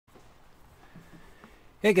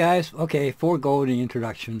Hey guys, okay, forego the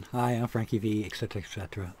introduction. Hi, I'm Frankie V, etc.,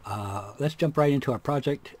 etc. Let's jump right into our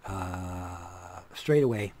project straight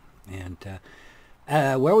away. And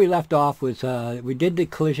where we left off was we did the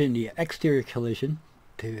collision, the exterior collision,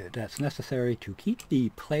 that's necessary to keep the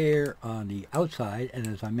player on the outside. And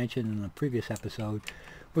as I mentioned in the previous episode,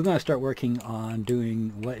 we're going to start working on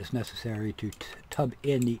doing what is necessary to tub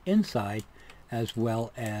in the inside, as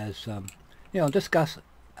well as discuss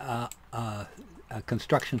uh, uh,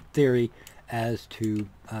 construction theory as to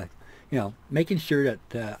making sure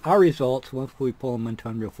that our results once we pull them into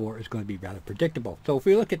Unreal 4 is going to be rather predictable. So if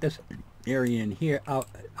we look at this area in here, out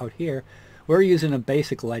here, we're using a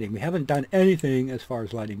basic lighting. We haven't done anything as far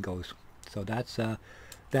as lighting goes. So that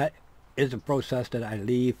is a process that I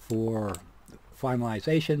leave for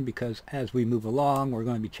finalization, because as we move along we're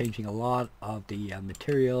going to be changing a lot of the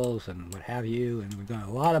materials and what have you, and we're going to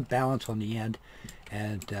a lot of balance on the end,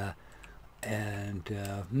 and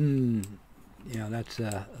that's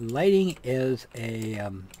lighting is a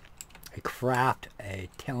craft, a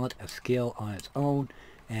talent, a skill on its own,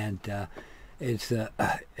 and it's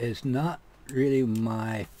not really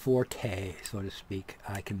my forte, so to speak.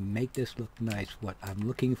 I can make this look nice. What I'm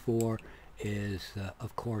looking for is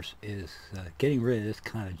of course getting rid of this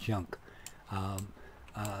kind of junk.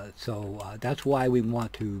 That's why we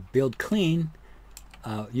want to build clean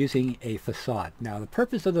using a facade. Now the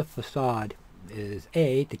purpose of the facade is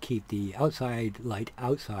to keep the outside light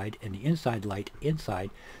outside and the inside light inside,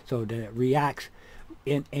 so that it reacts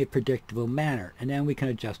in a predictable manner, and then we can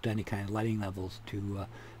adjust any kind of lighting levels to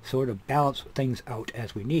sort of balance things out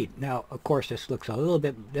as we need. Now of course this looks a little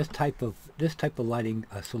bit, this type of lighting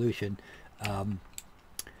solution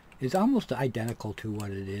is almost identical to what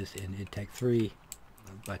it is in Intech 3,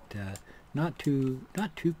 but not too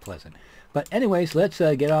pleasant. But anyways, let's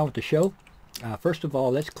get on with the show. First of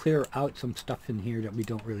all, let's clear out some stuff in here that we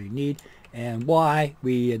don't really need, and why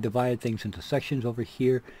we divided things into sections over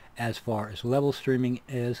here. As far as level streaming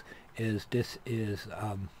is this is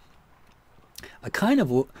a kind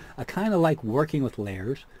of like working with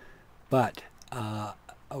layers, but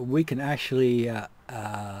we can actually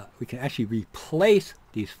replace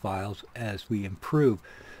these files as we improve.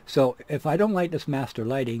 So if I don't like this master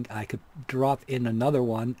lighting, I could drop in another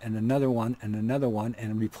one and another one and another one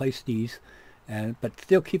and replace these, but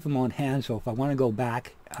still keep them on hand. So if I want to go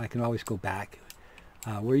back, I can always go back.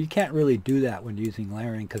 Where you can't really do that when using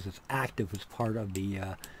layering, because it's active as part of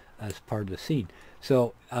the scene.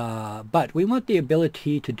 So, but we want the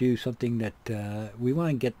ability to do something that we want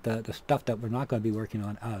to get the stuff that we're not going to be working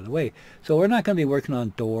on out of the way. So we're not going to be working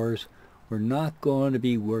on doors. We're not going to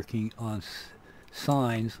be working on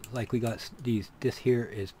signs. Like we got these. This here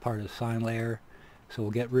is part of the sign layer, so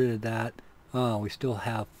we'll get rid of that. We still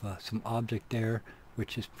have some object there,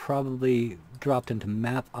 which is probably dropped into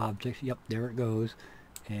map objects. Yep, there it goes.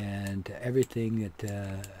 And everything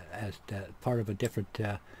that as part of a different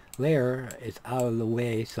layer is out of the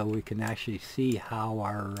way, so we can actually see how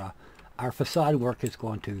our facade work is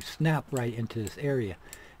going to snap right into this area.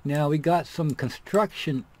 Now we got some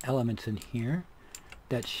construction elements in here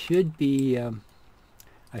that should be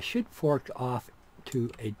I should fork off to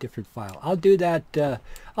a different file. I'll do that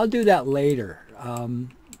later,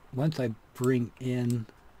 once I bring in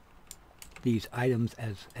these items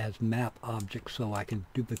as map objects, so I can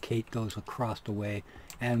duplicate those across the way,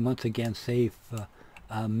 and once again save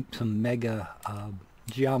some mega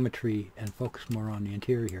geometry and focus more on the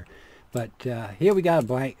interior here. But here we got a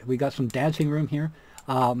blank. We got some dancing room here.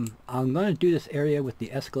 I'm going to do this area with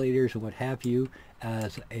the escalators and what have you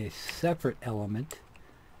as a separate element,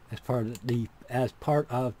 as part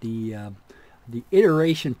of the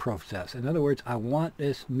iteration process. In other words, I want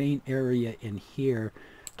this main area in here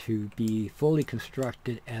to be fully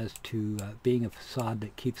constructed as to being a facade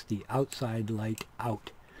that keeps the outside light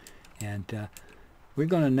out. And we're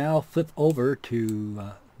going to now flip over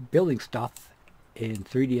to building stuff in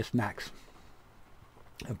 3ds Max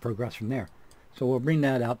and progress from there. So we'll bring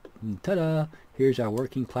that up, and ta-da! Here's our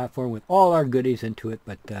working platform with all our goodies into it,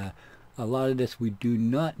 but a lot of this we do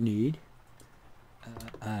not need,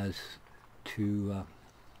 as to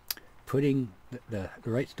putting the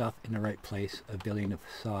right stuff in the right place of building the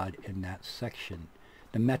facade in that section,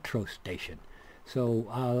 the metro station. So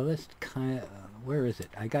let's kind of, where is it?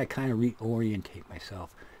 I got to kind of reorientate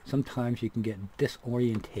myself. Sometimes you can get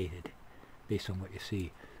disorientated based on what you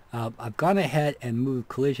see. I've gone ahead and moved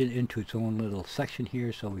collision into its own little section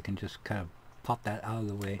here, so we can just kind of pop that out of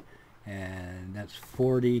the way, and that's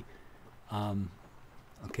 40.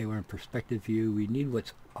 Okay, we're in perspective view. We need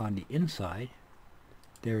what's on the inside.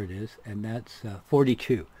 There it is, and that's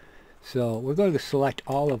 42. So we're going to select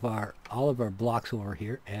all of our blocks over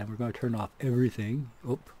here, and we're going to turn off everything.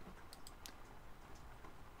 Oop.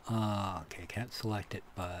 Okay, can't select it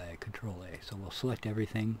by Control A. So we'll select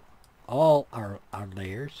everything, all our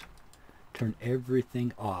layers, turn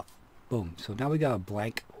everything off. Boom. So now we got a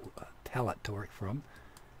blank palette to work from,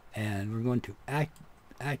 and we're going to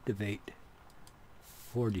activate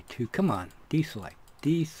 42. Come on, deselect,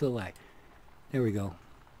 deselect. There we go.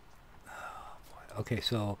 Oh, boy. Okay,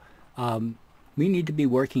 so we need to be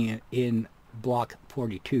working in block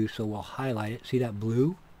 42, so we'll highlight it. See that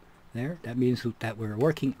blue there? That means that we're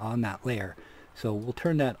working on that layer. So we'll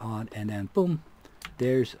turn that on, and then boom,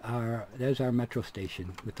 there's our metro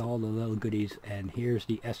station with all the little goodies, and here's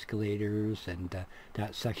the escalators and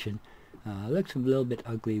that section. Looks a little bit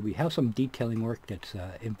ugly. We have some detailing work that's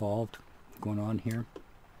involved going on here,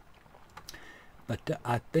 but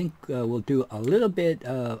I think we'll do a little bit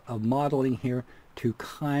of modeling here to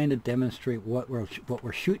kind of demonstrate what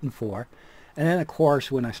we're shooting for. And then of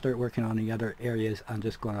course when I start working on the other areas, I'm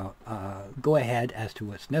just going to go ahead as to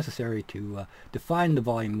what's necessary to define the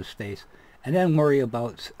volume of space, and then worry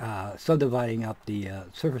about subdividing up the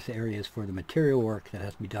surface areas for the material work that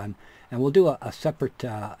has to be done. And we'll do a separate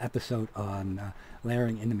episode on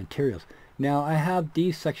layering in the materials. Now I have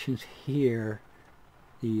these sections here,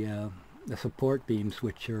 the support beams,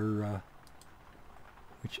 which are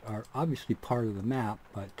obviously part of the map,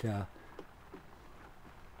 but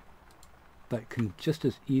can just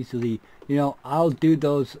as easily, you know, I'll do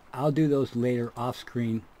those later off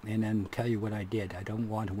screen and then tell you what I did. I don't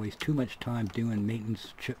want to waste too much time doing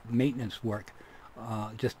maintenance work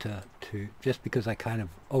just because I kind of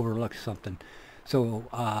overlooked something. So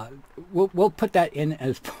we'll put that in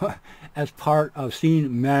as part of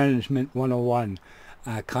Scene Management 101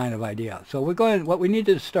 kind of idea. So what we need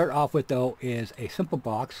to start off with though is a simple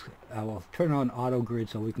box. We'll turn on auto grid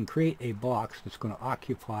so we can create a box that's going to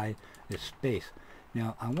occupy this space.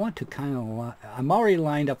 Now I want to kind of, I'm already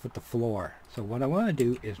lined up with the floor, so what I want to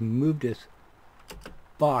do is move this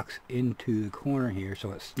box into the corner here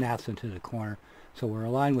so it snaps into the corner, so we're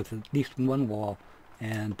aligned with at least one wall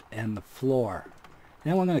and the floor.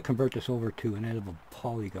 Now I'm going to convert this over to an editable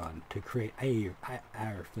polygon to create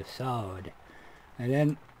our facade, and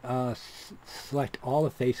then select all the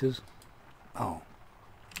faces. Oh,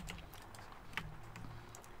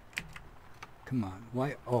 come on,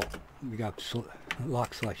 why? Oh, we got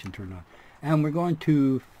lock selection turned on, and we're going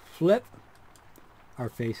to flip our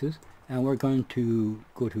faces, and we're going to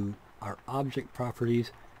go to our object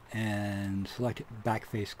properties and select back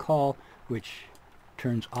face call, which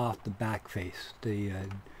turns off the back face, the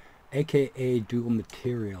aka dual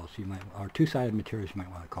materials, you might, or two-sided materials you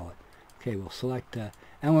might want to call it. Okay, we'll select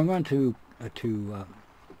and we're going to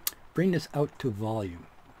bring this out to volume.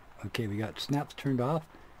 Okay, we got snaps turned off,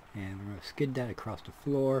 and we're going to skid that across the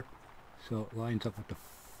floor so it lines up with the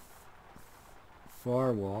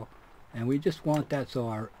far wall, and we just want that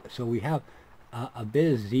so we have a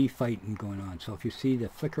bit of Z fighting going on. So if you see the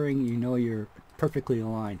flickering, you know you're perfectly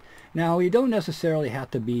aligned. Now you don't necessarily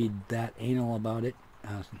have to be that anal about it,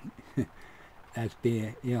 as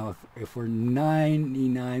being, you know, if we're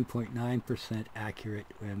 99.9% accurate,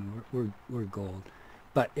 and we're gold.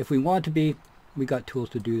 But if we want to be, we got tools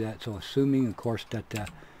to do that. So assuming of course that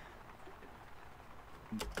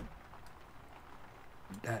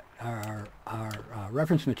our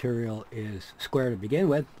reference material is square to begin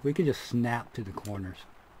with, we can just snap to the corners.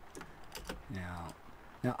 Now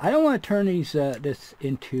I don't want to turn these this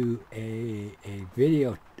into a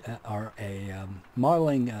video or a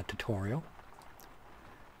modeling tutorial.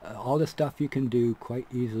 All this stuff you can do quite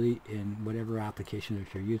easily in whatever application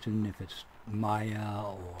that you're using, if it's Maya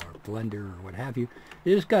or Blender or what have you.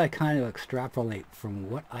 You just got to kind of extrapolate from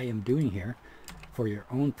what I am doing here for your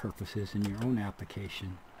own purposes in your own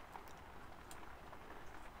application.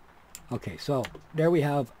 Okay, so there we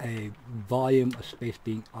have a volume of space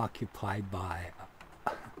being occupied by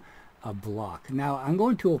a block. Now I'm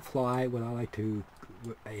going to apply what I like to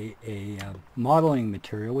a modeling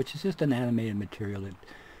material, which is just an animated material that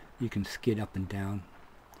you can skid up and down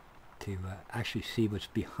to actually see what's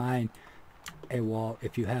behind a wall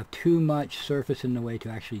if you have too much surface in the way to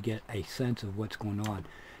actually get a sense of what's going on.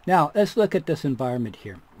 Now let's look at this environment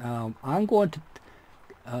here. I'm going to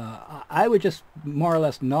I would just more or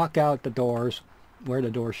less knock out the doors where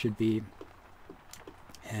the doors should be,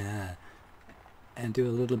 and do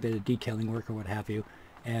a little bit of detailing work or what have you,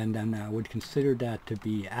 and then I would consider that to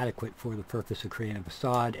be adequate for the purpose of creating a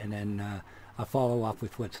facade, and then I'll follow up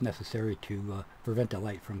with what's necessary to prevent the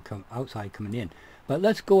light from outside coming in. But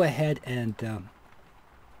let's go ahead and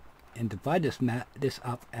and divide this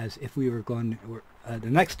up as if we were going to, the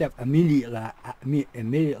next step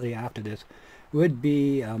immediately after this would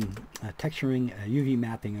be texturing, UV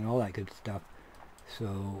mapping, and all that good stuff.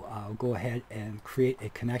 So I'll go ahead and create a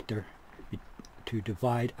connector to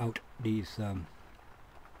divide out these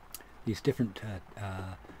different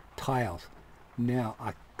tiles. Now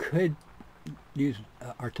I could use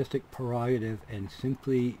artistic prerogative and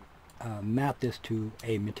simply map this to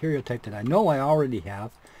a material type that I know I already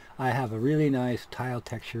have. I have a really nice tile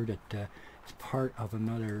texture that is part of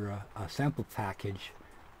another sample package,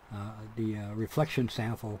 the reflection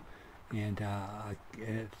sample, and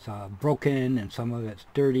it's broken, and some of it's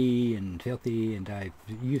dirty and filthy, and I've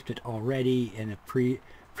used it already in a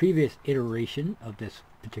previous iteration of this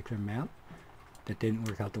particular map that didn't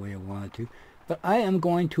work out the way I wanted to. But I am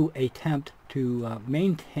going to attempt to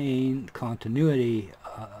maintain continuity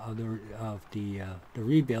of the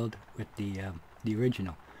rebuild with the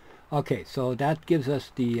original. Okay, so that gives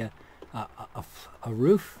us the a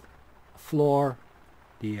roof, floor,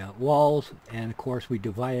 the walls, and of course we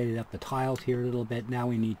divided up the tiles here a little bit. Now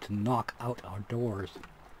we need to knock out our doors,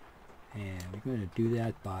 and we're going to do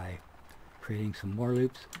that by creating some more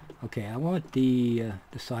loops. Okay, I want the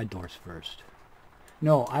side doors first.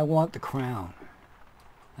 No, I want the crown.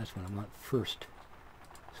 That's what I want first,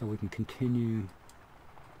 so we can continue.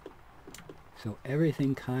 So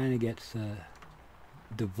everything kind of gets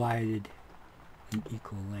divided in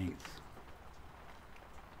equal lengths.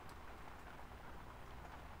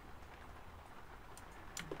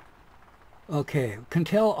 Okay, can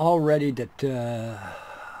tell already that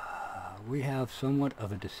we have somewhat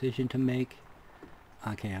of a decision to make.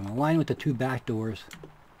 Okay, I'm aligned with the two back doors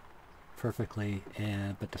perfectly,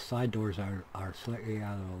 but the side doors are slightly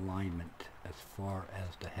out of alignment as far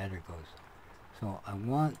as the header goes. So I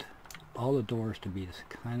want all the doors to be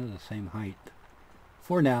kind of the same height.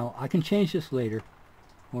 For now, I can change this later.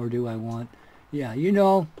 Or do I want... Yeah, you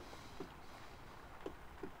know...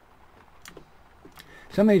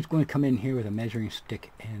 Somebody's going to come in here with a measuring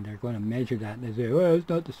stick, and they're going to measure that, and they say, well, it's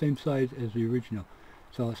not the same size as the original.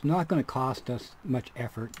 So it's not going to cost us much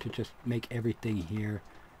effort to just make everything here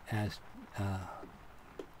as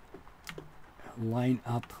line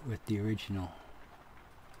up with the original.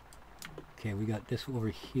 Okay, we got this over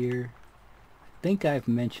here. I think I've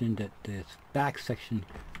mentioned that this back section,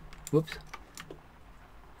 whoops,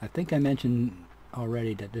 I think I mentioned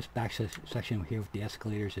already that this back section here with the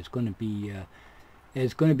escalators is going to be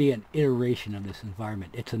an iteration of this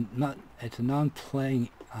environment. It's a non-playing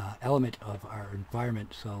element of our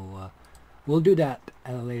environment, so we'll do that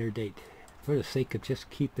at a later date for the sake of just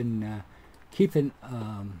keeping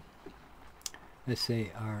let's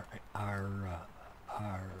say our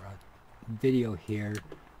video here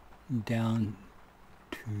down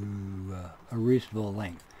to a reasonable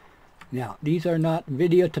length. Now, these are not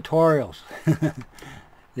video tutorials.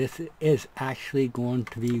 This is actually going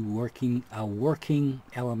to be a working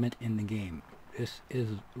element in the game. This is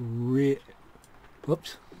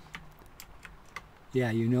whoops.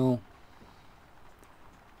 Yeah, you know,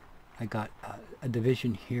 I got a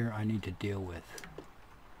division here I need to deal with.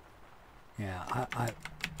 Yeah,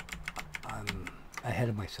 I'm ahead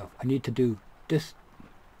of myself. I need to do this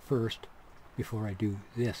first before I do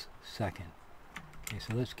this second. Okay,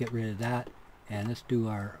 so let's get rid of that, and let's do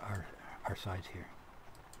our sides here.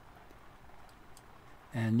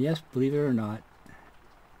 And yes, believe it or not,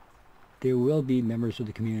 there will be members of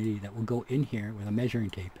the community that will go in here with a measuring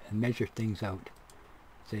tape and measure things out.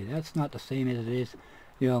 Say, that's not the same as it is.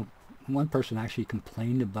 You know, one person actually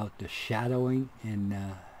complained about the shadowing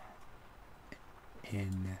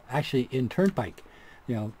actually in Turnpike.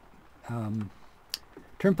 You know,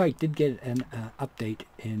 Turnpike did get an update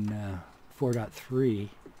in 4.3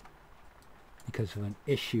 because of an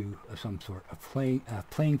issue of some sort, a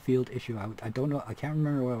playing field issue. I don't know, I can't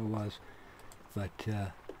remember what it was, but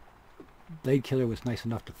Blade Killer was nice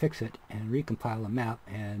enough to fix it and recompile a map,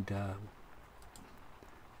 and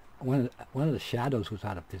one of the shadows was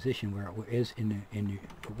out of position where it is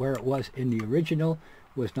where it was in the original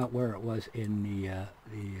was not where it was in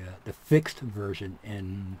the fixed version,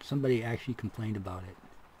 and somebody actually complained about it.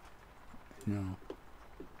 You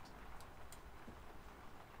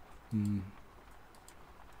know.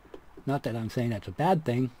 Not that I'm saying that's a bad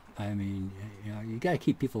thing. I mean, you know, you got to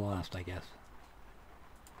keep people honest, I guess.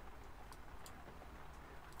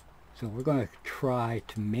 So we're going to try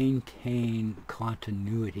to maintain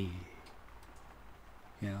continuity.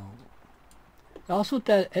 You know,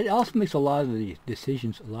 it also makes a lot of the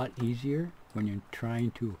decisions a lot easier when you're trying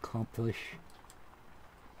to accomplish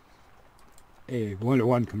a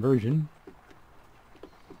 1-to-1 conversion.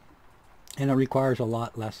 And it requires a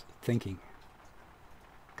lot less thinking,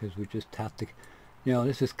 because we just have to,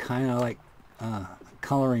 this is kind of like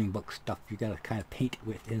coloring book stuff. You got to kind of paint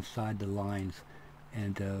with inside the lines,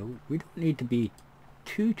 and we don't need to be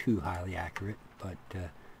too highly accurate, but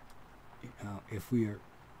if we are,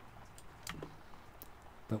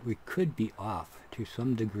 but we could be off to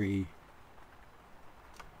some degree.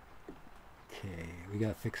 Okay, we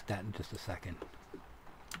got to fix that in just a second.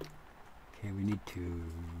 Okay, we need to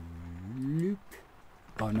loop.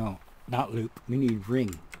 Oh no, not loop. We need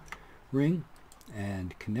ring. Ring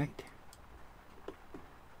and connect.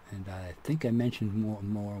 And I think I mentioned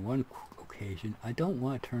more one occasion. I don't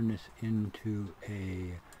want to turn this into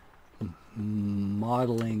a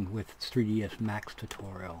modeling with 3ds Max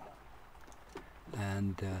tutorial.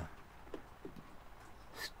 And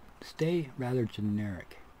stay rather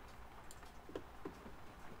generic.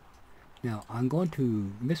 Now I'm going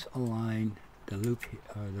to misalign the loop,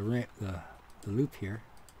 the loop here,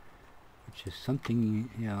 which is something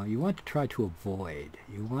you want to try to avoid.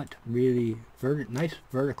 You want really nice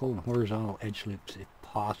vertical and horizontal edge loops if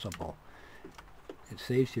possible. It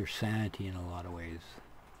saves your sanity in a lot of ways.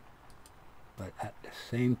 But at the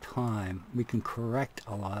same time, we can correct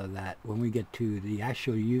a lot of that when we get to the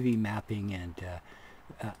actual UV mapping and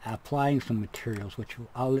applying some materials, which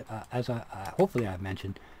I'll, as I hopefully I've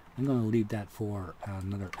mentioned. I'm going to leave that for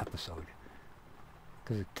another episode,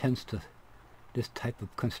 because it tends to, this type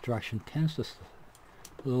of construction tends to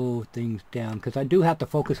slow things down, because I do have to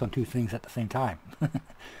focus on two things at the same time,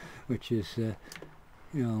 which is,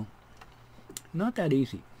 not that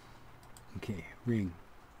easy. Okay, ring.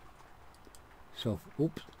 So,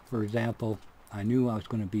 oops, for example, I knew I was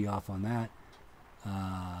going to be off on that.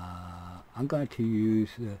 I'm going to use,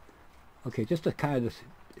 okay, just to kind of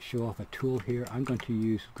show off a tool here, I'm going to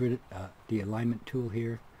use the alignment tool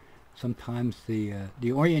here. Sometimes the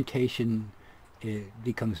orientation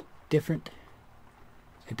becomes different.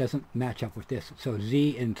 It doesn't match up with this. So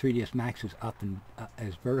Z in 3ds Max is up and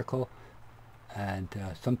as vertical, and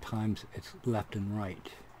sometimes it's left and right.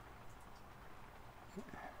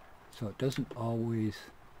 So it doesn't always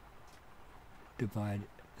divide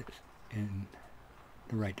in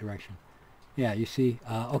the right direction. Yeah, you see,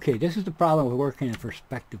 okay, this is the problem with working in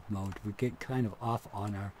perspective mode. We get kind of off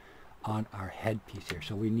on our headpiece here,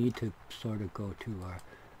 so we need to sort of go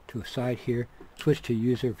to a side here, switch to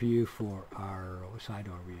user view for our, what side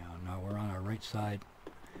are we on? Now we're on our right side,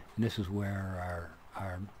 and this is where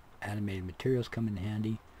our animated materials come in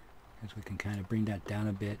handy, as we can kind of bring that down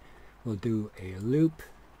a bit. We'll do a loop,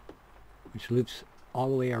 which loops all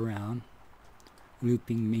the way around.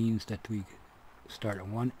 Looping means that we start at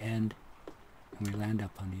one end and we land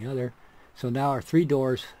up on the other. So now our 3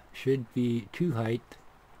 doors should be 2 height,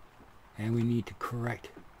 and we need to correct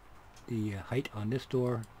the height on this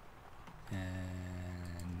door,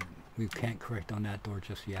 and we can't correct on that door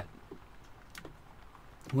just yet.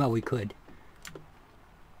 Well, we could.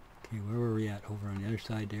 Okay, where were we at? Over on the other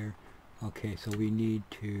side there. Okay, so we need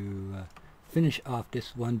to finish off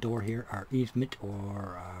this one door here, our easement,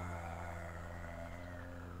 or our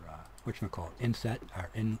whatchamacallit, inset, our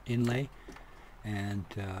inlay, and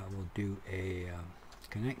we'll do a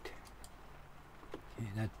connect. Okay,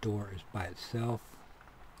 that door is by itself.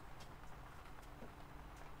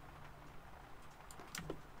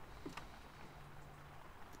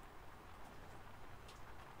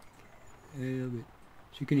 A little bit.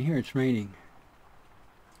 So you can hear it's raining.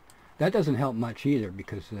 That doesn't help much either,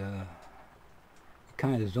 because it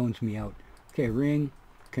kind of zones me out. Okay, ring,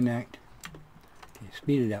 connect. Okay,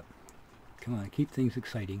 speed it up. Come on, keep things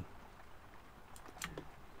exciting.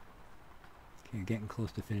 Okay, getting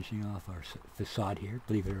close to finishing off our facade here,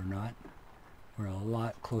 believe it or not. We're a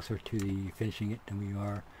lot closer to the finishing it than we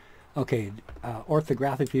are. Okay,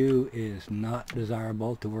 orthographic view is not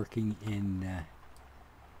desirable to working in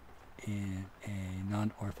a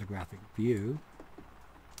non-orthographic view.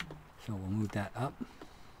 So we'll move that up.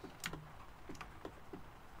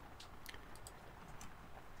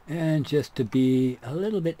 And just to be a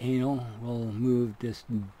little bit anal, we'll move this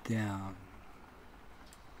down.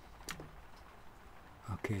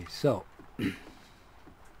 Okay, so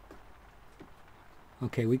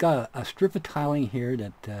okay, we got a strip of tiling here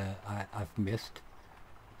that I've missed.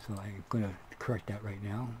 So I'm going to correct that right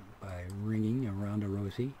now by ringing around a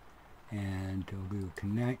rosy, and we will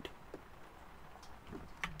connect.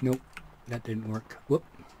 Nope, that didn't work. Whoop.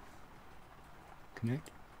 Connect.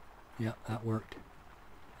 Yeah, that worked.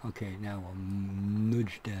 Okay, now we'll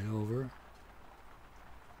nudge that over.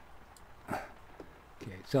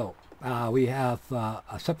 Okay, so we have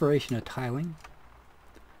a separation of tiling.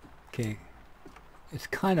 Okay, it's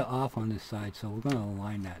kind of off on this side, so we're going to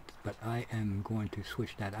align that, but I am going to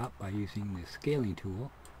switch that up by using the scaling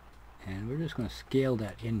tool, and we're just going to scale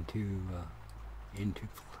that into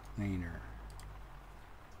planar.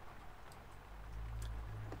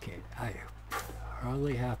 Okay, I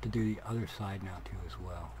probably have to do the other side now too as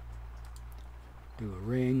well. Do a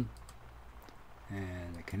ring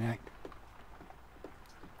and a connect.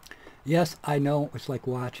 Yes, I know it's like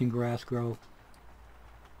watching grass grow,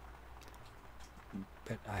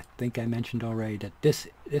 but I think I mentioned already that this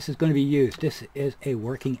is going to be used. This is a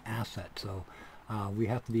working asset, so we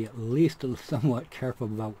have to be at least somewhat careful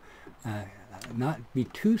about not be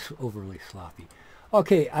too overly sloppy.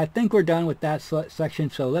 Okay, I think we're done with that section,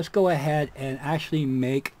 so let's go ahead and actually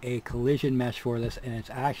make a collision mesh for this, and it's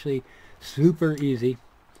actually super easy.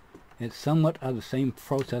 It's somewhat of the same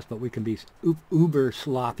process, but we can be uber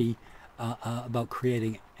sloppy about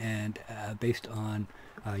creating, and based on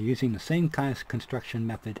using the same kind of construction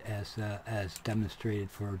method as demonstrated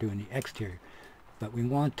for doing the exterior. But we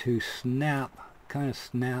want to kind of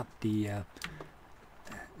snap the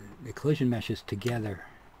collision meshes together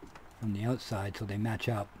from the outside so they match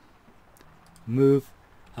up. Move,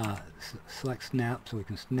 select snap, so we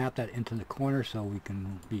can snap that into the corner so we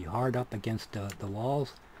can be hard up against the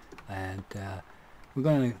walls. And we're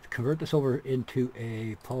going to convert this over into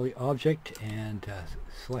a poly object and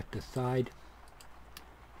select the side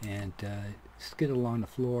and skid along the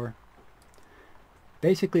floor.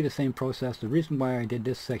 Basically the same process. The reason why I did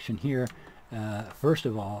this section here, first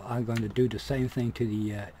of all, I'm going to do the same thing to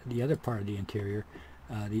the other part of the interior.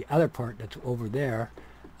 The other part that's over there,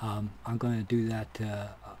 I'm going to do that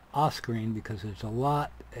off screen because it's a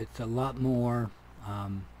lot more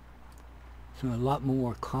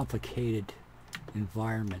complicated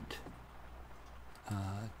environment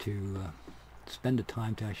to spend the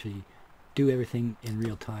time to actually do everything in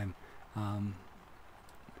real time. You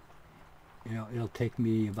know, it'll take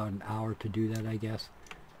me about an hour to do that, I guess.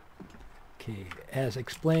 Okay, as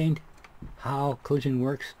explained, how collision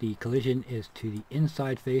works, the collision is to the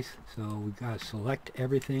inside face, so we got to select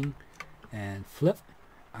everything and flip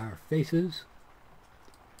our faces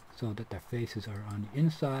so that the faces are on the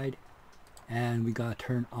inside, and we got to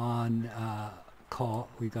turn on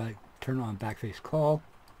turn on backface call,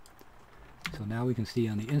 so now we can see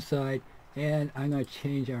on the inside. And I'm going to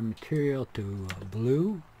change our material to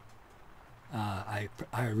blue. I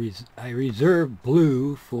reserve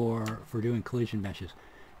blue for doing collision meshes.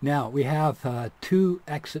 Now we have 2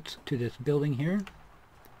 exits to this building here,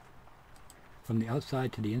 from the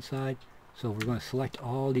outside to the inside. So we're going to select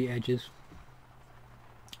all the edges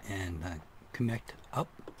and connect up.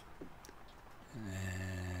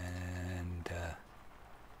 And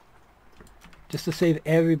just to save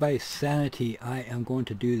everybody's sanity, I am going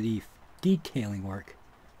to do the detailing work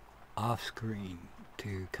off screen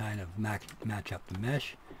to kind of match up the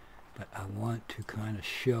mesh. But I want to kind of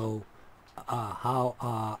show how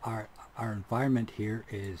our environment here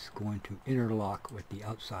is going to interlock with the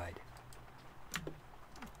outside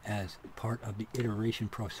as part of the iteration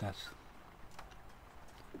process.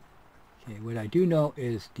 Okay, what I do know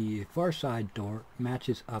is the far side door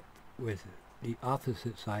matches up with the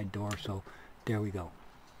opposite side door, so there we go.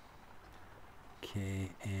 Okay,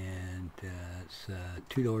 and it's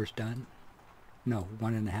 2 doors done. No,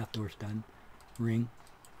 1.5 doors done. Ring.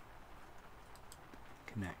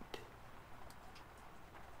 Connect.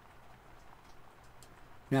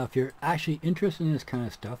 Now, if you're actually interested in this kind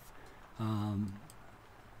of stuff,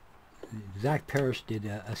 Zach Parrish did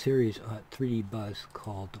a series at 3D Buzz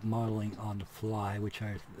called Modeling on the Fly, which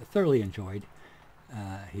I thoroughly enjoyed.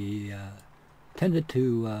 He tended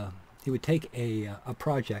to, he would take a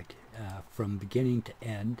project from beginning to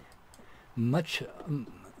end,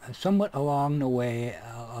 somewhat along the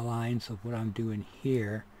lines of what I'm doing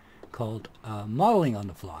here, called Modeling on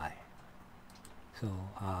the Fly. So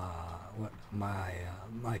what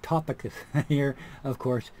my topic is here, of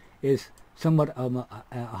course, is somewhat of a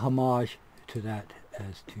homage to that,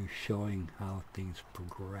 as to showing how things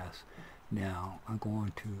progress. Now I'm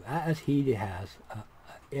going to, as he has,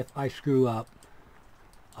 if I screw up,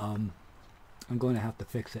 I'm going to have to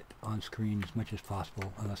fix it on screen as much as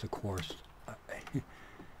possible, unless of course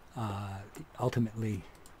ultimately,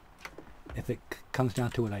 if it comes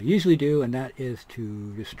down to what I usually do, and that is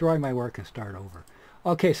to destroy my work and start over.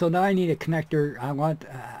 Okay, so now I need a connector.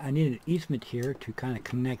 I need an easement here to kind of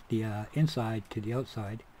connect the inside to the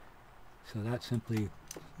outside. So that simply,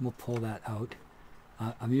 we'll pull that out.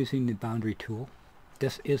 I'm using the boundary tool.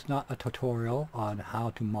 This is not a tutorial on how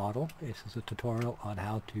to model. This is a tutorial on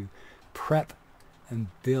how to prep and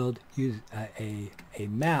use a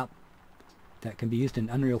map that can be used in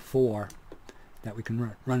Unreal 4 that we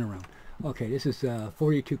can run around. Okay, this is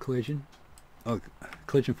 42 collision. Oh,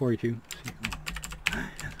 collision 42.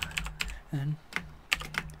 And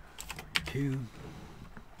 42.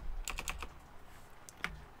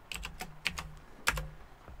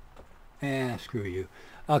 Screw you.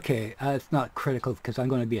 Okay, it's not critical because I'm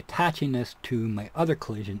going to be attaching this to my other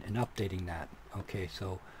collision and updating that. Okay,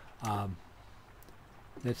 so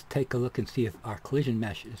let's take a look and see if our collision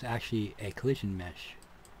mesh is actually a collision mesh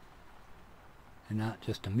and not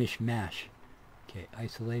just a mishmash. Okay,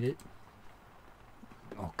 isolate it.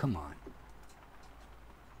 Oh, come on.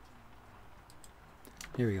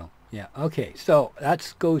 There we go. Yeah, okay, so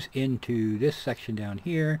that goes into this section down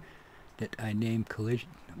here that I named collision.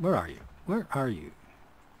 Where are you? Where are you?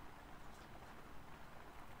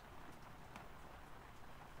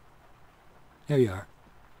 There you are.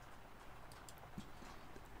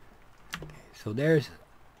 Okay, so there's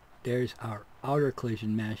our outer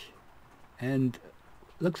collision mesh, and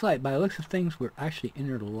looks like by the looks of things we're actually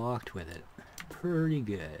interlocked with it. Pretty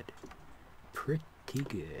good. Pretty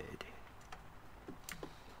good.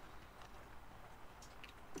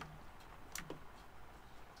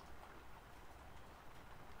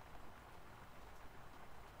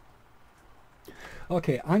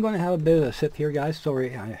 Okay, I'm going to have a bit of a sip here, guys.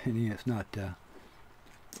 Sorry, it's not...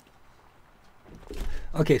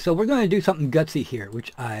 Okay, so we're going to do something gutsy here,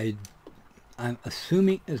 which I'm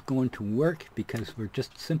assuming is going to work because we're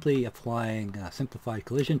just simply applying simplified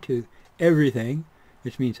collision to everything,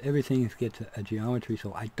 which means everything gets a geometry.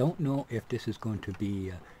 So I don't know if this is going to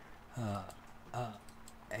be an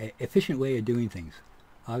efficient way of doing things.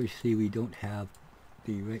 Obviously, we don't have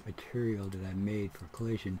the right material that I made for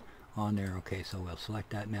collision on there. Okay, so we'll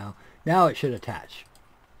select that now. Now it should attach.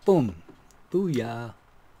 Boom. Booyah.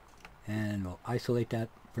 And we'll isolate that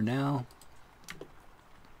for now.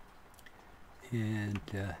 And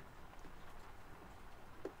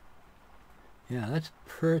yeah, that's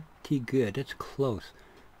pretty good. That's close.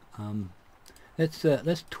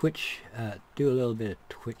 Let's twitch. Do a little bit of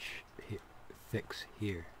twitch fix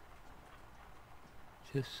here,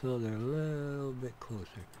 just so they're a little bit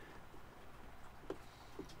closer.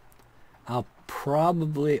 I'll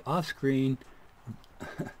probably off screen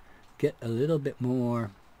get a little bit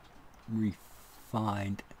more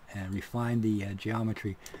refined and refine the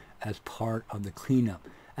geometry as part of the cleanup.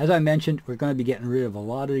 As I mentioned, we're going to be getting rid of a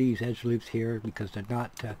lot of these edge loops here because they're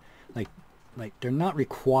not like they're not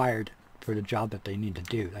required for the job that they need to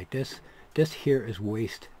do. Like this here is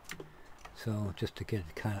waste. So just to get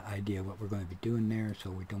a kind of idea of what we're going to be doing there, so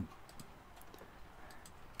we don't.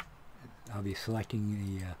 I'll be selecting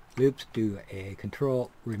the loops, do a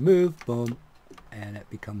control remove, boom, and it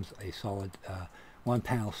becomes a solid one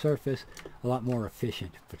panel surface, a lot more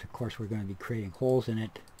efficient. But of course we're going to be creating holes in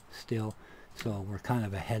it still, so we're kind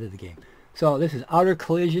of ahead of the game. So this is outer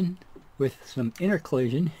collision with some inner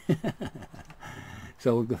collision.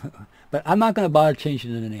 So but I'm not going to bother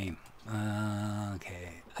changing the name.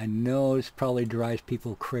 Okay, I know this probably drives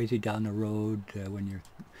people crazy down the road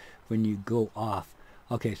when you go off.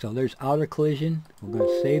 Okay, so there's outer collision. We're going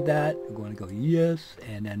to save that. We're going to go yes,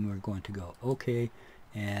 and then we're going to go okay,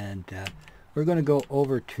 and we're going to go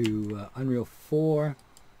over to Unreal 4.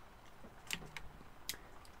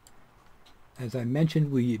 As I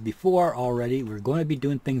mentioned before already, we're going to be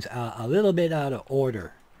doing things a little bit out of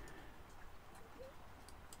order.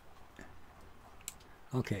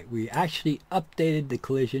 Okay, we actually updated the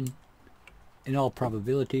collision in all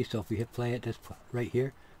probability, so if we hit play it, just right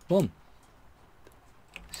here, boom.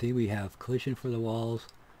 See, we have collision for the walls.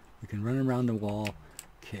 We can run around the wall.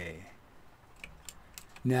 Okay.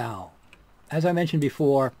 Now, as I mentioned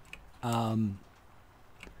before,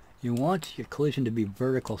 you want your collision to be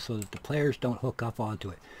vertical so that the players don't hook up onto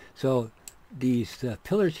it. So these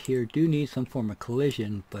pillars here do need some form of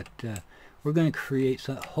collision, but we're going to create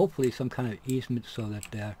hopefully some kind of easement so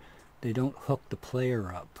that they don't hook the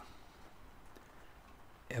player up.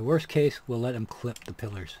 In worst case, we'll let them clip the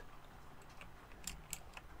pillars.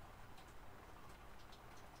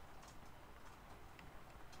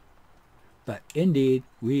 But indeed,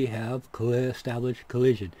 we have established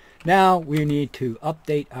collision. Now we need to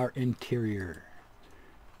update our interior,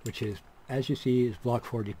 which is, as you see, is block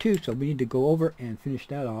 42. So we need to go over and finish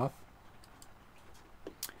that off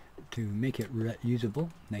to make it usable,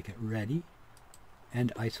 make it ready,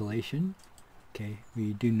 and isolation. Okay,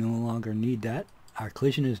 we do no longer need that. Our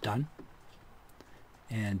collision is done,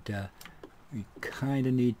 and we kind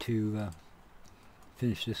of need to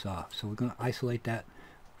finish this off. So we're going to isolate that.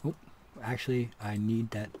 Oh, actually, I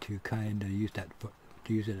need that to kind of use that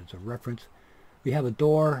to use it as a reference. We have a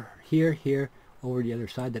door here, over the other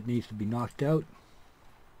side that needs to be knocked out.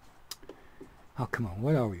 Oh, come on,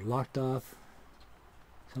 what are we, locked off?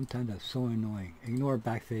 Sometimes that's so annoying. Ignore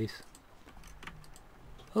back face.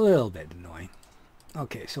 A little bit annoying.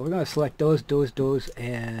 Okay, so we're going to select those,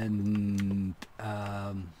 and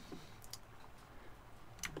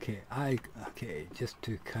okay, just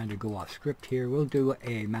to kind of go off script here, we'll do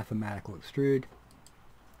a mathematical extrude.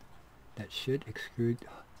 That should extrude.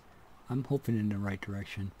 I'm hoping in the right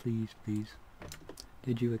direction. Please, please.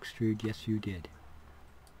 Did you extrude? Yes, you did.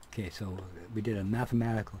 Okay, so we did a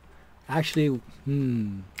mathematical. Actually,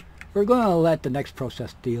 we're going to let the next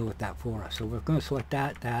process deal with that for us. So we're going to select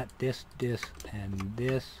that, this, and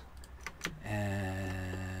this, and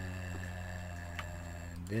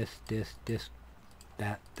this,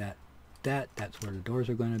 that. That's where the doors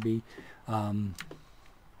are going to be. I'm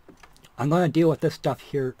going to deal with this stuff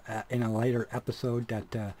here in a later episode.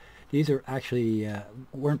 That these are actually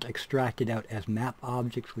weren't extracted out as map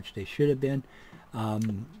objects, which they should have been.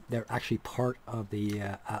 They're actually part of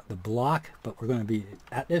the block, but we're going to be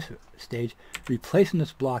at this stage replacing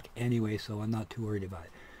this block anyway, so I'm not too worried about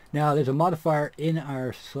it. Now there's a modifier in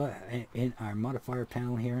our modifier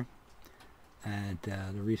panel here, and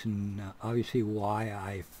the reason obviously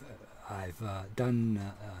why I've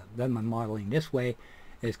done my modeling this way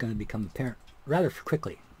is going to become apparent rather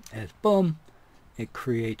quickly, as boom, it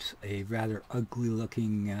creates a rather ugly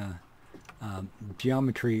looking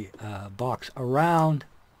geometry box around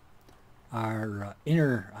our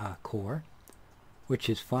inner core, which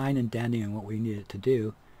is fine and dandy and what we need it to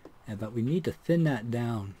do, but we need to thin that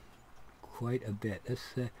down quite a bit.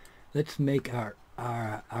 Let's make our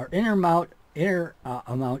inner amount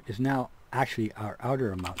is now actually our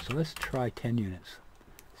outer amount. So let's try 10 units.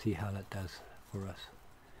 See how that does for us.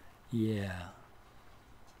 Yeah.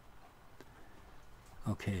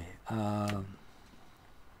 Okay.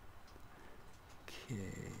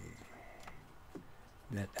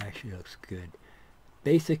 That actually looks good.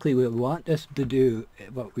 Basically, we want this to do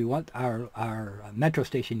what we want our metro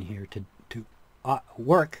station here to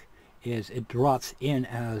work is it drops in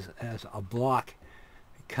as a block,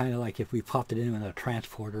 kind of like if we popped it in with a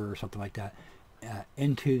transporter or something like that,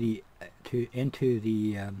 into the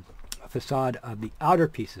facade of the outer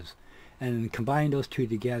pieces, and combining those two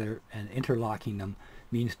together and interlocking them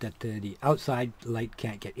means that the outside light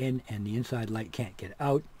can't get in and the inside light can't get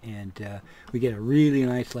out, and we get a really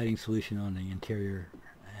nice lighting solution on the interior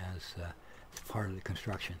as part of the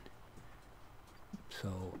construction.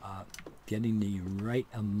 So getting the right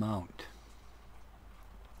amount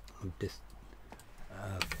of this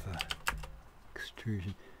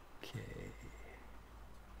extrusion. Okay,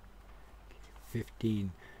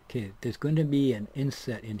 15. Okay, there's going to be an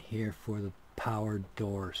inset in here for the power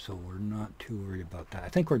door, so we're not too worried about that. I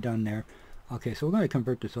think we're done there. Okay, so we're going to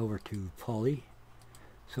convert this over to poly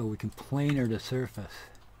so we can planar the surface.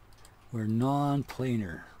 We're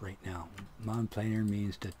non-planar right now. Non-planar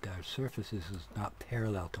means that our surfaces is not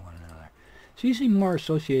parallel to one another. It's usually more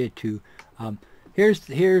associated to here's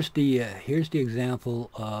the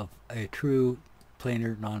example of a true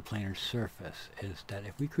planar non-planar surface, is that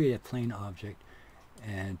if we create a plane object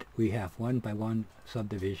and we have one by one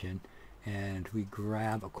subdivision, and we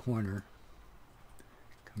grab a corner,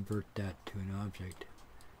 convert that to an object,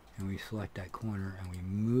 and we select that corner and we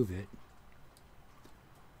move it.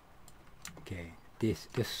 Okay, this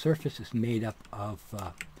surface is made up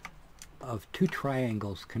of two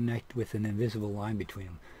triangles connect with an invisible line between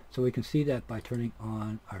them. So we can see that by turning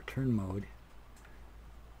on our turn mode,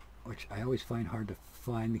 which I always find hard to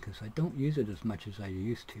find because I don't use it as much as I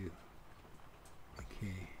used to.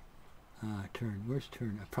 Okay. Turn. Where's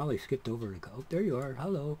turn? I probably skipped over it. Oh, there you are.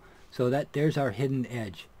 Hello. So there's our hidden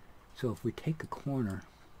edge. So if we take a corner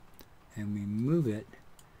and we move it,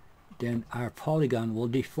 then our polygon will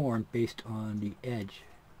deform based on the edge.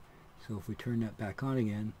 So if we turn that back on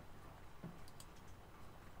again,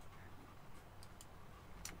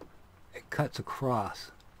 it cuts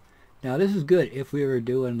across. Now this is good if we were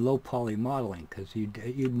doing low poly modeling, because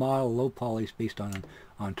you'd model low polys based on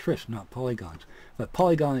tris, not polygons. But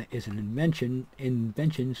polygon is an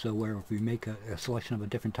invention, so where if we make a selection of a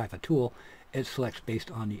different type of tool, it selects based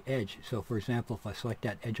on the edge. So for example, if I select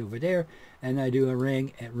that edge over there and I do a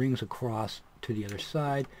ring, it rings across to the other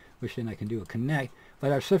side, which then I can do a connect.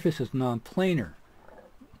 But our surface is non-planar.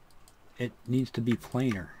 It needs to be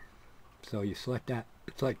planar. So you select that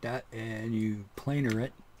and you planar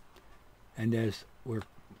it, and there's where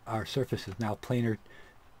our surface is now planar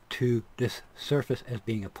to this surface as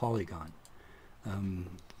being a polygon.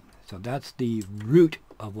 So that's the root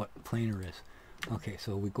of what planar is. Okay,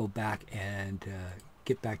 so we go back and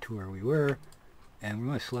get back to where we were, and we're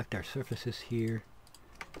going to select our surfaces here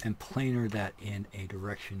and planar that in a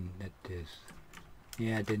direction that is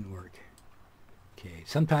Yeah, it didn't work. Okay,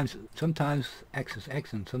 sometimes X is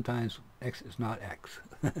X and sometimes X is not X.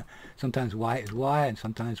 Sometimes Y is Y and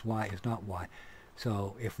sometimes Y is not Y.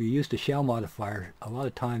 So if we use the shell modifier, a lot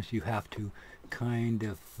of times you have to kind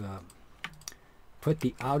of put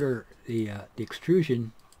the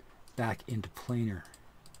extrusion back into planar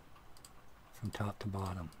from top to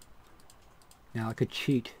bottom. Now I could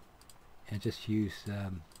cheat and just use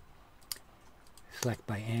select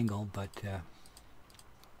by angle, but it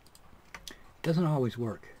doesn't always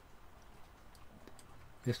work.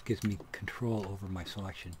 This gives me control over my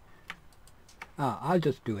selection. I'll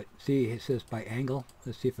just do it. See, it says by angle.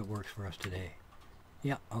 Let's see if it works for us today.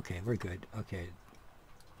 Yeah, okay, we're good. Okay,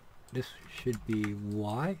 this should be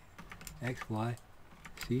Y, X, Y,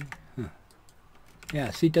 C. Huh.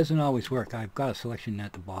 Yeah, see, it doesn't always work. I've got a selection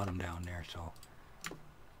at the bottom down there, so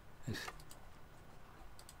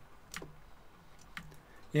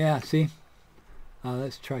yeah, see.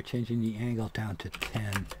 Let's try changing the angle down to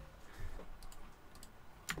 10.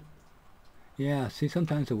 Yeah, see,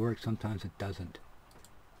 sometimes it works, sometimes it doesn't.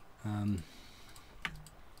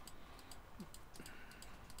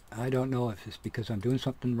 I don't know if it's because I'm doing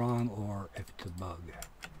something wrong or if it's a bug.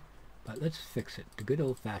 But let's fix it the good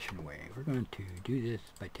old-fashioned way. We're going to do this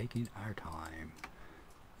by taking our time.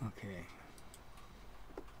 Okay.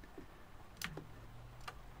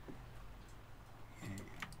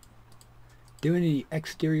 Doing the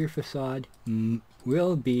exterior facade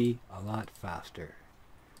will be a lot faster.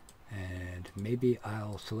 And maybe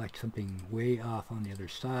I'll select something way off on the other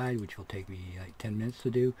side, which will take me like 10 minutes to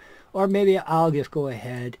do. Or maybe I'll just go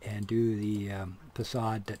ahead and do the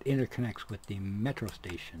facade that interconnects with the metro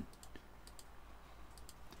station.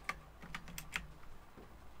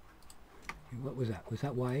 What was that? Was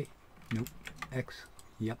that Y? Nope. X.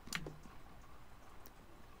 Yep.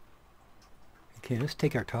 Okay, let's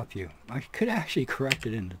take our top view. I could actually correct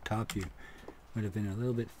it in the top view. Would have been a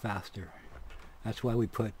little bit faster. That's why we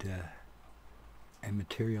put a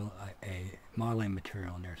modeling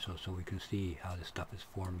material in there, so we can see how this stuff is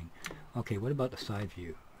forming. Okay, what about the side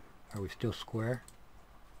view? Are we still square?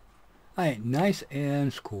 Alright, nice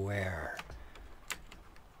and square.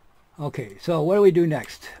 Okay, so what do we do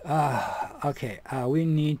next? We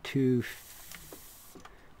need to,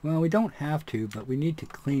 well, we don't have to, but we need to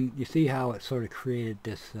clean. You see how it sort of created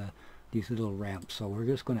this these little ramps, so we're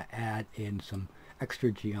just going to add in some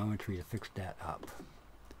extra geometry to fix that up.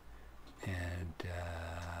 And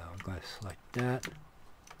we're going to select that.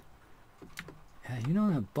 And you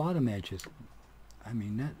know, the bottom edges, I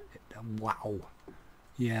mean, that wow.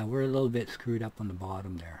 Yeah, we're a little bit screwed up on the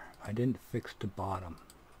bottom there. I didn't fix the bottom.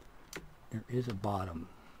 There is a bottom.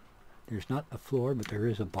 There's not a floor, but there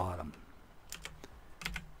is a bottom.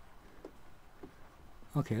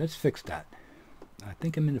 Okay, let's fix that. I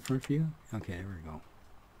think I'm in the front view. Okay, there we go.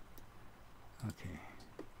 Okay.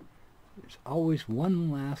 There's always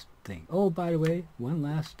one last thing. Oh, by the way, one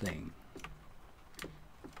last thing.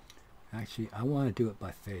 Actually, I want to do it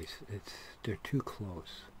by face. They're too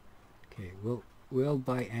close. Okay, will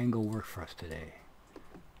by angle work for us today?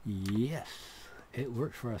 Yes, it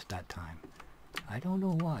worked for us that time. I don't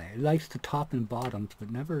know why. It likes the top and bottoms,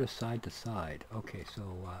 but never the side to side. Okay, so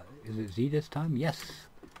is it Z this time? Yes.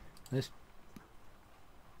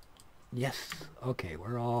 Yes. Okay,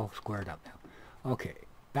 we're all squared up now. Okay,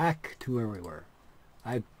 back to where we were.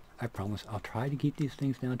 I promise I'll try to keep these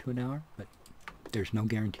things down to an hour, but there's no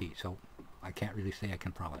guarantee, so I can't really say I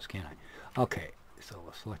can promise, can I? Okay, so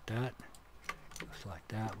we'll select that. We'll select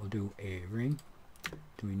that. We'll do a ring.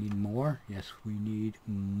 Do we need more? Yes, we need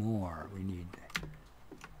more. We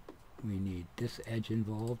need this edge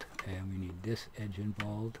involved, and we need this edge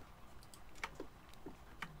involved.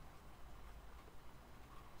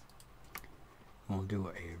 We'll do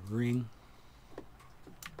a ring.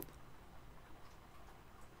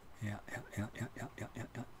 Yeah.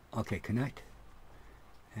 Okay, connect.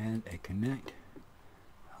 And a connect.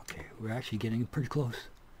 Okay, we're actually getting pretty close.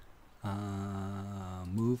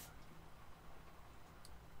 Move.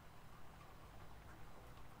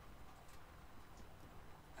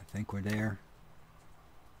 I think we're there.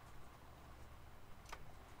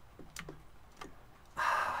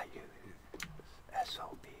 You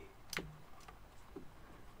SOB.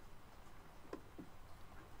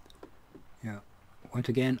 Yeah. Once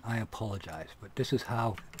again, I apologize, but this is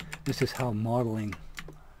how modeling.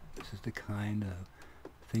 This is the kind of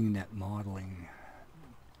thing that modeling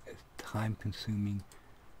is time-consuming.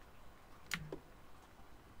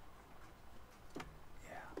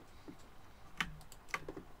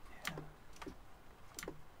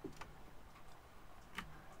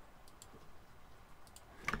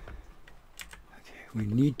 We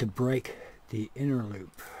need to break the inner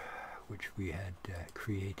loop, which we had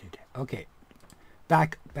created. Okay,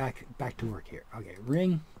 back to work here. Okay,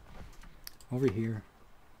 ring over here,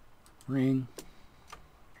 ring.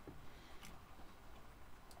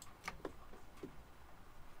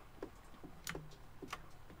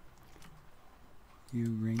 You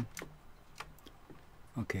ring.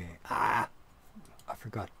 Okay. I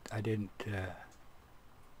forgot. I didn't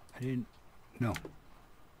no.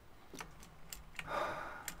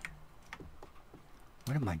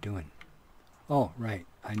 What am I doing? Oh, right.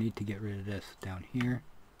 I need to get rid of this down here,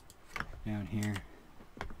 and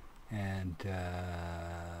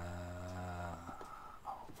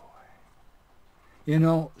oh boy. You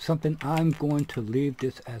know something? I'm going to leave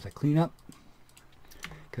this as a cleanup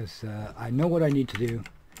because I know what I need to do,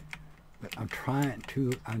 but what I'm trying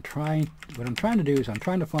to do is I'm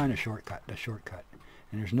trying to find a shortcut,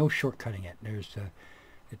 and there's no shortcutting it.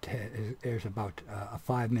 There's about a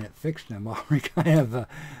 5-minute fix, and I'm already kind of,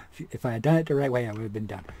 if I had done it the right way, I would have been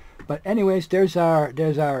done. But anyways, there's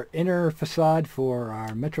our inner facade for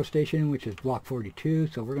our metro station, which is block 42.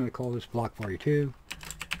 So we're going to call this block 42,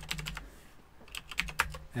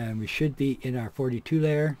 and we should be in our 42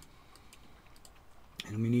 layer,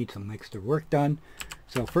 and we need some extra work done.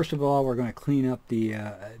 So first of all, we're going to clean up the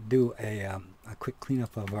do a quick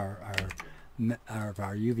cleanup of our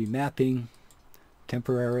UV mapping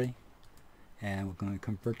temporarily, and we're going to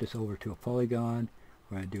convert this over to a polygon.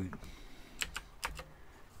 We're going to do,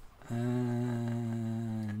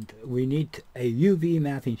 and we need a UV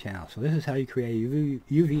mapping channel. So this is how you create a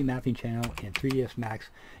UV mapping channel in 3ds Max.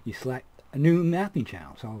 You select a new mapping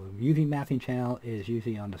channel. So UV mapping channel is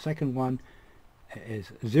usually on the second one,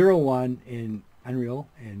 is 0, 1 in Unreal,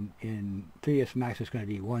 and in 3ds Max it's going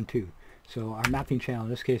to be 1, 2. So our mapping channel in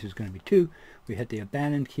this case is going to be 2. We hit the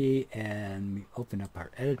abandon key and we open up our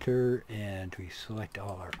editor and we select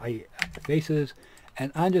all our faces,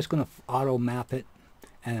 and I'm just going to auto map it,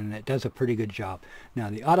 and it does a pretty good job. Now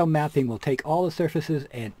the auto mapping will take all the surfaces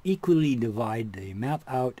and equally divide the map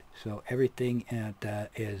out so everything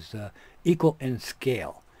is equal in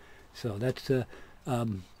scale. So that's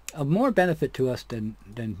of more benefit to us than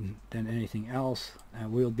anything else.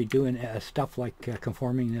 We'll be doing stuff like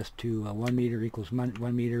conforming this to 1 meter equals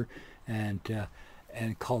 1 meter, and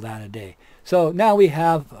call that a day. So now we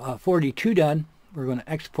have 42 done. We're going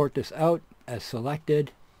to export this out as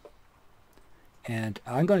selected, and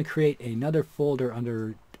I'm going to create another folder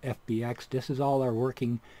under FBX. This is all our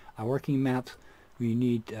working maps. We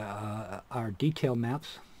need our detail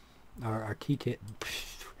maps, our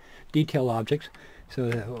detail objects.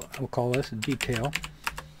 So we'll call this a detail,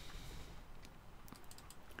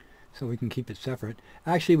 so we can keep it separate.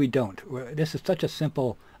 Actually, we don't. This is such a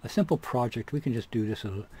simple project. We can just do this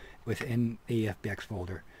within the FBX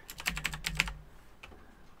folder.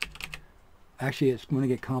 Actually, it's going to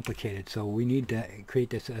get complicated, so we need to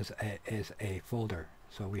create this as a folder.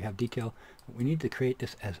 So we have detail. We need to create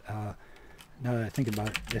this as now that I think about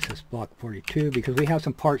it, this is block 42, because we have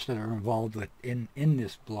some parts that are involved with in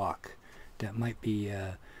this block that might be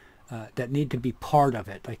that need to be part of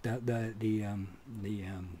it, like the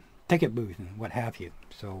ticket booth and what have you.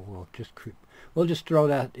 So we'll just throw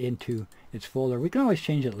that into its folder. We can always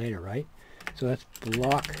change it later, right? So that's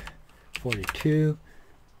block 42,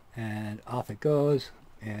 and off it goes.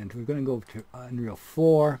 And we're going to go to Unreal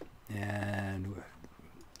 4, and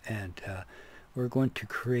we're going to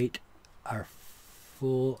create our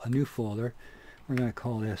a new folder. We're going to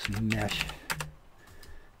call this mesh.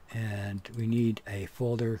 And we need a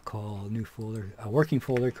folder called a working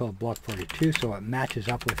folder called block 42, so it matches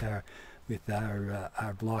up with our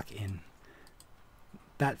block in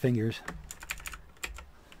bat fingers.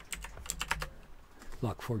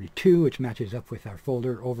 Block 42, which matches up with our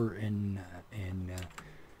folder over in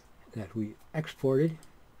that we exported.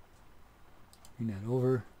 Bring that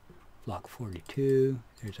over. Block 42.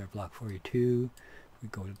 There's our block 42. We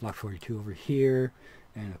go to block 42 over here,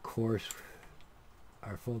 and of course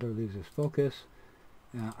our folder loses focus.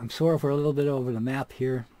 I'm sorry for a little bit over the map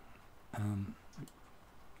here.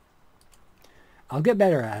 I'll get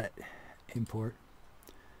better at it, import.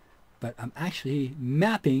 But I'm actually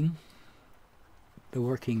mapping the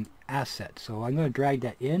working asset. So I'm going to drag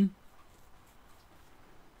that in.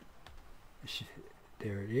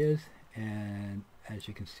 There it is. And as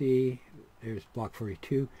you can see, there's block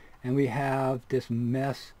 42. And we have this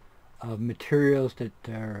mess of materials that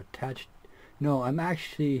are attached. No, I'm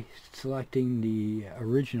actually selecting the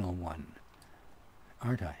original one,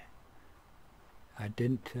 aren't I? I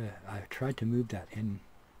didn't, I tried to move that in.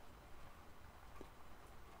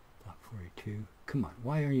 Block 42. Come on,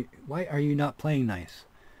 why are you not playing nice?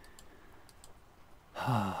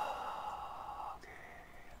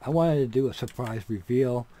 I wanted to do a surprise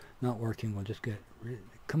reveal. Not working. We'll just get rid.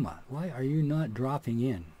 Come on. Why are you not dropping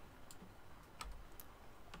in?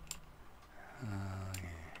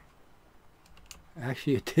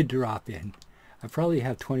 Actually, it did drop in. I probably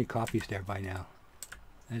have 20 copies there by now.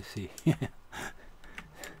 Let's see.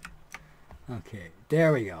 Okay,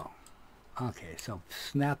 there we go. Okay, so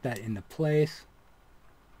snap that into place.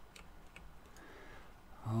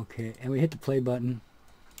 Okay, and we hit the play button.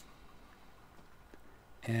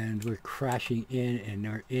 And we're crashing in, and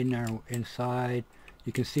we're in our inside.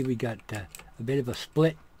 You can see we got a bit of a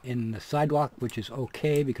split in the sidewalk, which is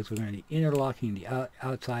okay because we're going to be interlocking the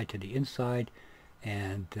outside to the inside,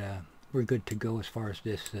 and we're good to go as far as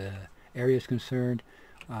this area is concerned.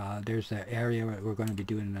 There's the area where we're going to be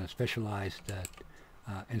doing a specialized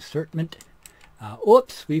insertment.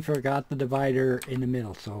 Oops, we forgot the divider in the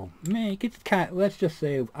middle, so let's just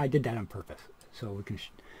say I did that on purpose, so we can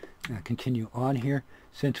continue on here.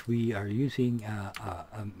 Since we are using,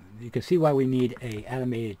 you can see why we need a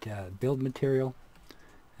animated build material,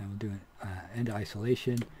 and we'll do an end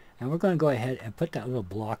isolation, and we're going to go ahead and put that little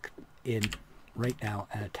block in right now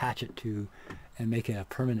and attach it to and make it a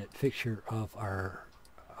permanent fixture of our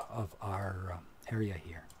area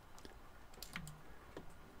here.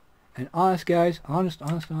 And honest guys, honest,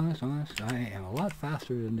 I am a lot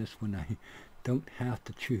faster than this when I don't have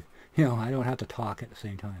to choose, I don't have to talk at the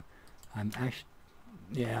same time. I'm actually,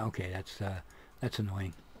 yeah, okay, that's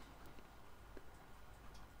annoying.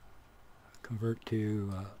 Convert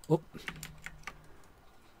to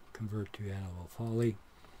convert to animal poly.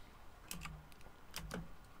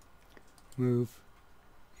 Move.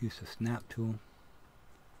 Use the snap tool.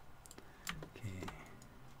 Okay.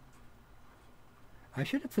 I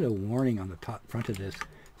should have put a warning on the top front of this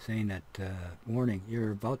saying that warning,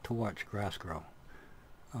 you're about to watch grass grow.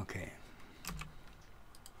 Okay.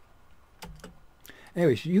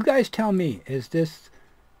 Anyways, you guys tell me,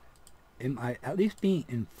 am I at least being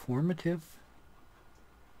informative?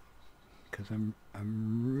 Because I'm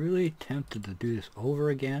really tempted to do this over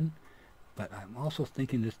again, but I'm also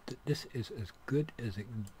thinking this is as good as it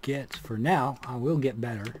gets for now. I will get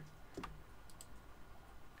better.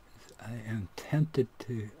 I am tempted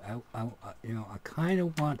to, I kind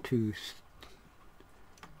of want to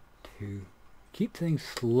keep things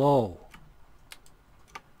slow,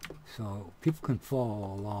 so people can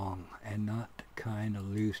follow along and not kind of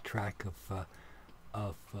lose track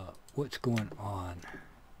of what's going on.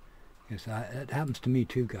 Because that happens to me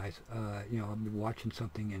too, guys. I'll be watching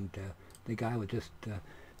something and the guy would just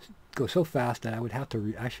go so fast that I would have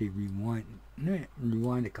to actually rewind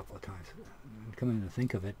a couple of times. Coming to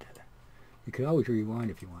think of it, you could always rewind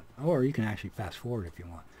if you want, or you can actually fast forward if you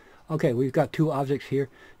want. Okay, we've got two objects here.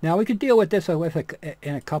 Now we could deal with this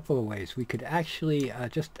in a couple of ways. We could actually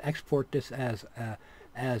just export this as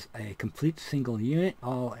a complete single unit,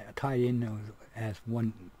 all tied in as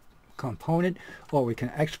one component, or we can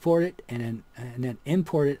export it and then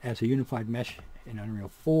import it as a unified mesh in Unreal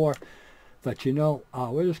 4. But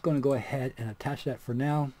we're just going to go ahead and attach that for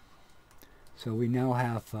now. So we now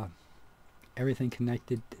have everything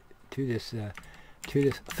connected to this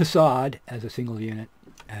facade as a single unit.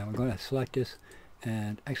 And we're going to select this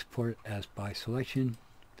and export it as by selection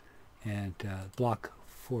and block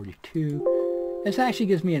 42. This actually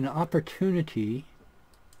gives me an opportunity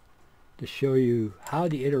to show you how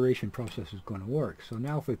the iteration process is going to work. So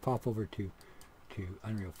now if we pop over to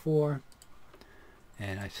Unreal 4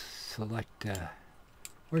 and I select,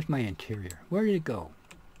 where's my interior? Where did it go?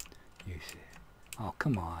 You see. Oh,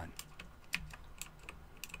 come on.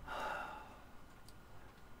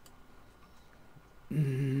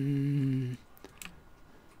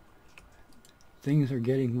 Things are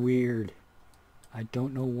getting weird. I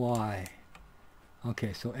don't know why.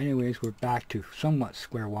 Okay, so anyways, we're back to somewhat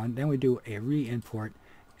square one. Then we do a re-import,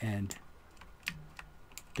 and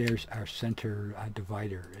there's our center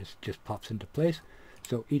divider. It just pops into place.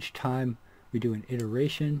 So each time we do an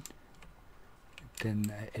iteration,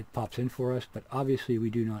 then it pops in for us, but obviously we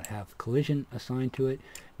do not have collision assigned to it.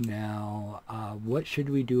 Now, what should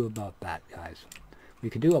we do about that, guys? We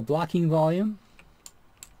could do a blocking volume,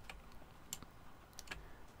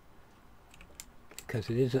 because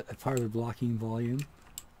it is a part of the blocking volume.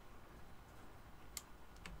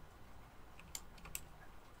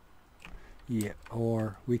 Yeah,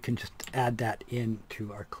 or we can just add that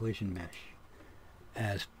into our collision mesh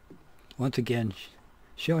as, once again,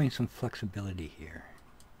 showing some flexibility here.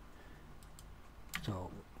 So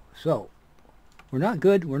we're not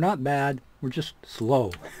good, we're not bad, we're just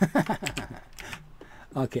slow.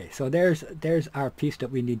 Okay, so there's our piece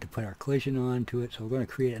that we need to put our collision on to it. So we're going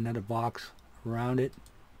to create another box around it.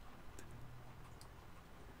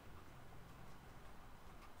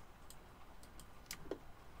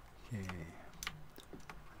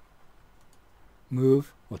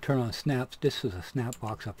 move. We'll turn on snaps. This is a snap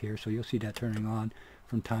box up here, so you'll see that turning on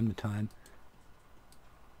from time to time.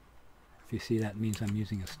 If you see that, it means I'm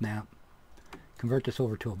using a snap. Convert this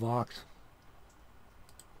over to a box.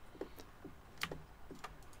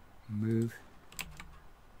 Move.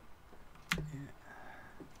 Yeah.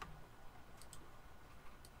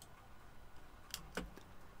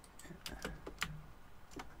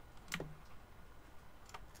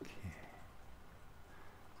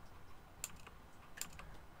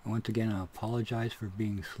 Once again, I apologize for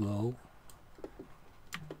being slow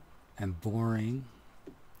and boring,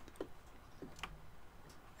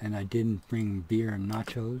 and I didn't bring beer and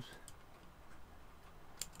nachos,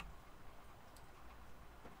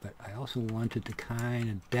 but I also wanted to kind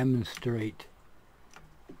of demonstrate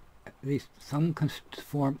at least some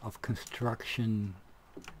form of construction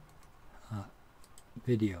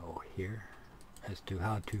video here as to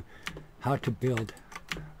how to build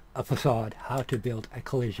a facade, how to build a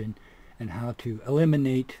collision, and how to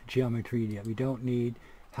eliminate geometry that we don't need,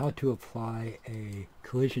 how to apply a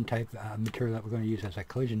collision type material that we're going to use as a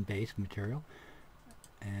collision based material,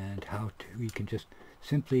 and how we can just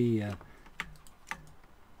simply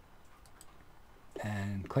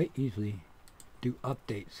and quite easily do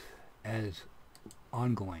updates as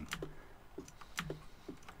ongoing.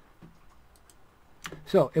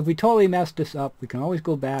 So if we totally mess this up, we can always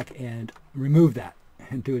go back and remove that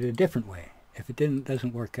and do it a different way if it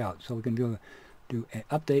doesn't work out. So we can do an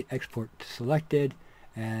update, export to selected,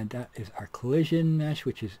 and that is our collision mesh,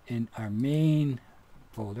 which is in our main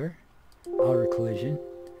folder, outer collision.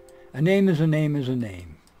 A name is a name is a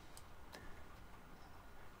name.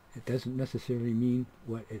 It doesn't necessarily mean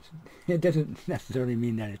what it's. It doesn't necessarily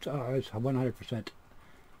mean that it's 100%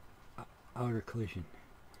 outer collision.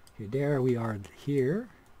 Okay, there we are here,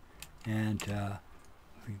 and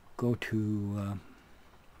we go to.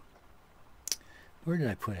 Where did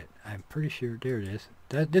I put it? I'm pretty sure there it is.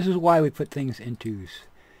 This is why we put things into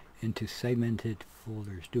segmented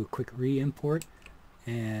folders. Do a quick re-import,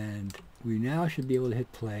 and we now should be able to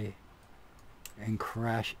hit play and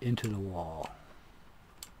crash into the wall.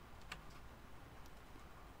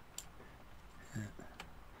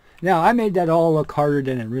 Now I made that all look harder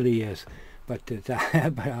than it really is, but but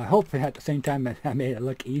I hope at the same time I made it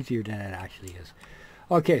look easier than it actually is.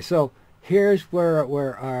 Okay, so here's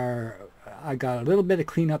where I got a little bit of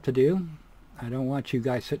cleanup to do. I don't want you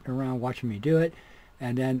guys sitting around watching me do it,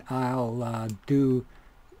 and then I'll do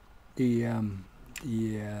the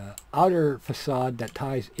outer facade that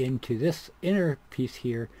ties into this inner piece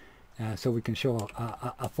here, so we can show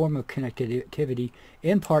a form of connectivity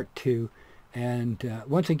in part 2. And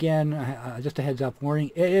once again, just a heads up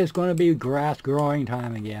warning, it is going to be grass growing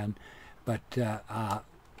time again, but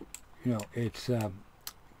you know, it's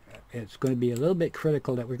going to be a little bit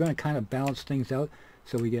critical that we're going to kind of balance things out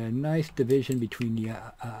so we get a nice division between the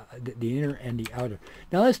inner and the outer.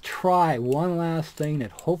 Now let's try one last thing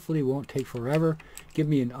that hopefully won't take forever. Give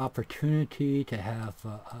me an opportunity to have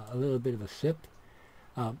a little bit of a sip.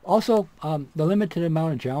 Also, the limited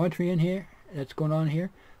amount of geometry in here that's going on here.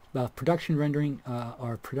 Production rendering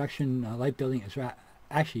or production light building is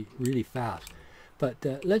actually really fast. But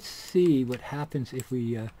let's see what happens if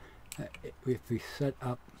we set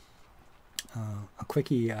up a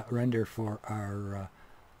quickie render for our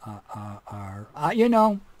you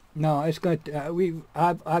know, no, it's good.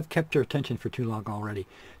 I've kept your attention for too long already.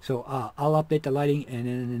 So I'll update the lighting, and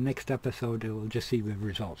in the next episode we'll just see the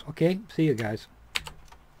results. Okay, see you guys.